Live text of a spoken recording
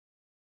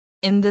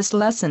In this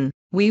lesson,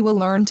 we will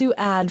learn to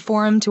add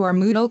forum to our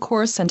Moodle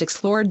course and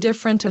explore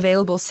different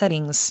available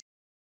settings.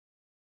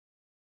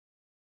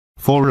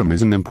 Forum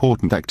is an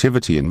important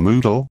activity in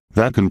Moodle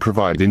that can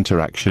provide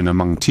interaction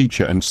among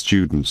teacher and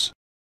students.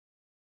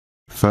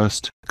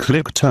 First,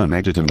 click Turn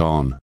Editing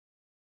on.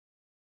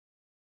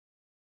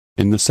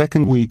 In the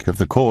second week of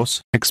the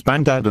course,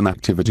 expand Add an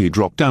Activity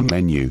drop-down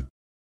menu.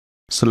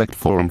 Select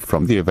Forum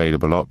from the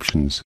available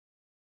options.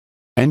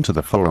 Enter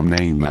the forum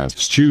name as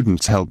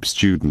Students Help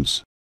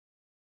Students.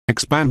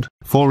 Expand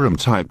Forum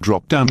Type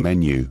drop-down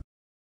menu.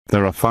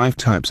 There are 5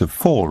 types of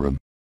forum.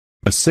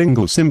 A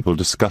single simple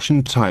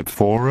discussion type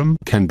forum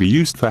can be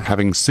used for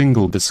having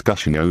single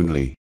discussion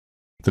only.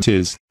 That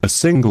is, a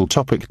single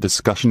topic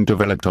discussion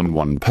developed on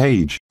one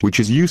page, which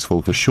is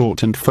useful for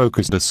short and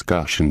focused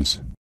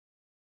discussions.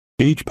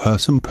 Each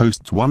person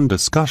posts one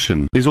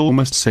discussion is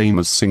almost same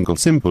as single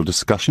simple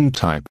discussion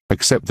type,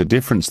 except the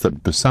difference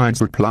that besides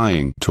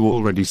replying to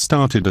already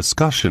started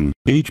discussion,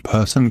 each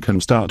person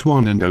can start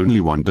one and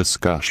only one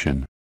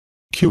discussion.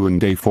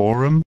 Q&A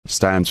forum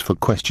stands for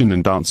question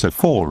and answer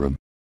forum.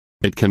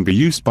 It can be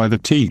used by the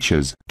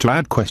teachers to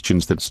add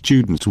questions that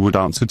students would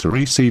answer to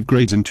receive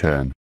grades in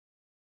turn.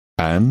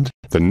 And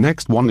the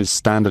next one is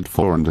standard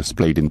forum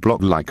displayed in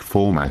block-like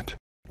format,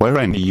 where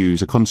any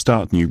user can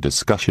start new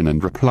discussion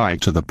and reply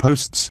to the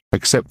posts,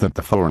 except that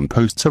the forum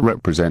posts are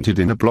represented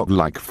in a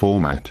block-like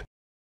format.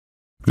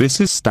 This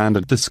is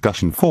standard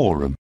discussion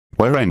forum,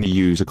 where any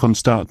user can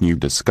start new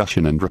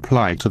discussion and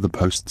reply to the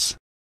posts.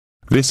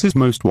 This is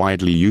most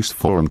widely used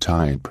forum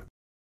type.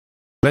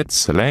 Let's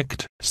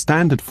select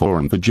standard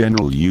forum for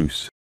general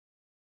use.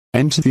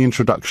 Enter the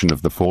introduction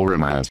of the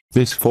forum as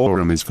this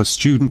forum is for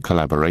student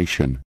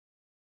collaboration.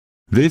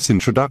 This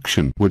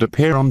introduction would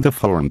appear on the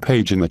forum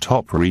page in the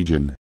top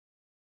region.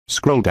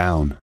 Scroll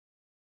down.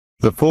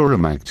 The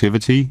forum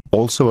activity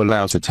also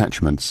allows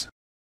attachments.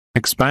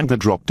 Expand the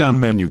drop-down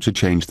menu to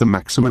change the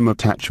maximum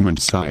attachment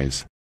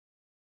size.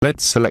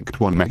 Let's select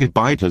 1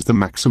 MB as the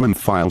maximum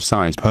file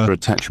size per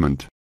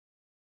attachment.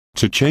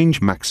 To change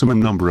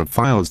maximum number of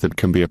files that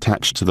can be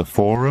attached to the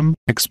forum,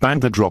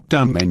 expand the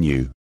drop-down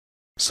menu.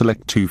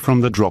 Select 2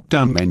 from the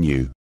drop-down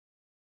menu.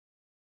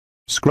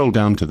 Scroll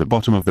down to the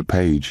bottom of the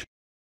page.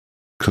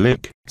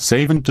 Click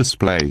Save and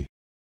Display.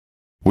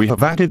 We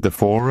have added the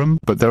forum,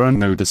 but there are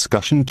no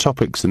discussion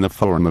topics in the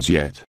forum as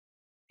yet.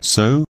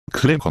 So,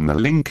 click on the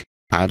link,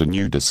 add a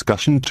new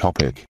discussion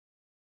topic.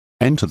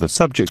 Enter the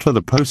subject for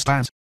the post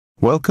as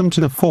Welcome to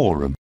the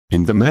forum.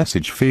 In the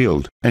message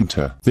field,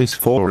 enter This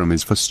forum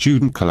is for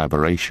student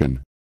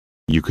collaboration.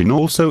 You can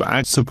also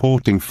add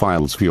supporting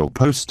files for your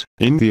post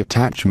in the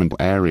attachment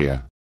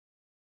area.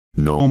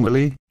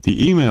 Normally, the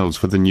emails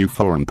for the new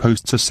forum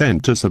posts are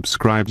sent to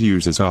subscribed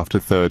users after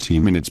 30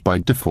 minutes by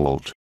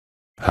default.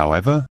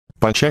 However,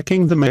 by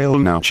checking the Mail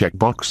Now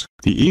checkbox,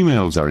 the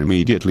emails are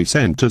immediately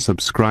sent to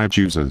subscribed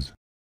users.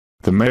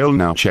 The Mail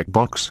Now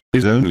checkbox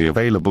is only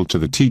available to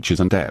the teachers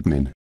and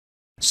admin.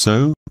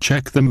 So,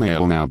 check the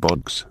Mail Now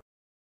box.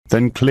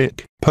 Then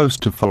click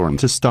Post to Forum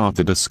to start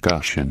the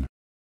discussion.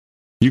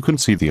 You can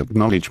see the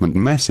acknowledgement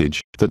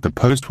message that the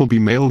post will be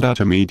mailed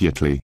out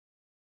immediately.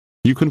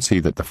 You can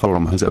see that the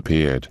forum has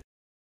appeared.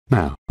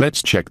 Now,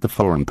 let's check the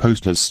forum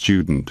post as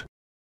student.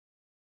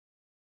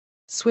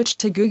 Switch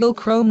to Google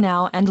Chrome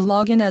now and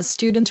log in as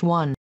Student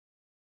 1.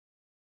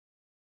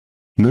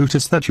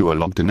 Notice that you are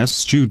logged in as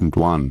Student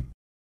 1.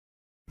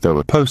 Though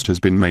a post has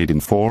been made in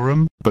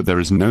forum, but there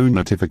is no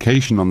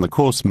notification on the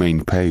course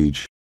main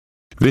page.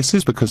 This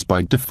is because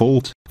by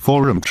default,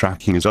 forum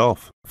tracking is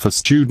off for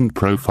student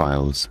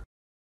profiles.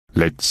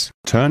 Let's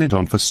turn it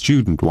on for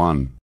Student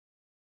 1.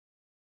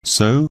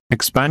 So,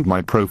 expand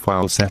My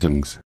Profile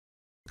settings.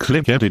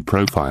 Click Edit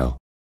Profile.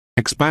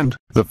 Expand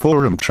the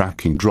forum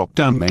tracking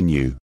drop-down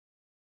menu.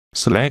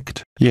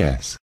 Select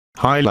Yes.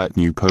 Highlight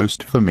New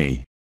Post for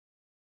me.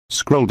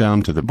 Scroll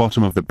down to the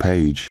bottom of the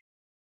page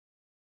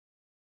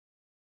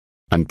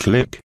and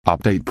click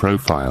Update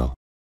Profile.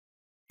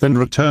 Then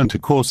return to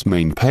course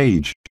main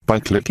page by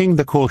clicking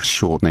the course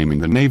short name in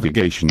the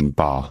navigation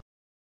bar.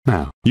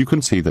 Now, you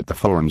can see that the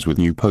forums with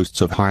new posts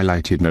have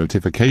highlighted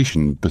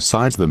notification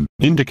besides them,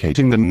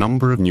 indicating the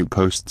number of new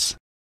posts.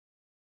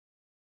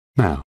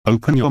 Now,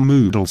 open your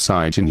Moodle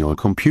site in your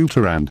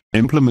computer and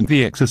implement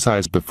the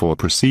exercise before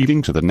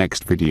proceeding to the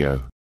next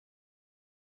video.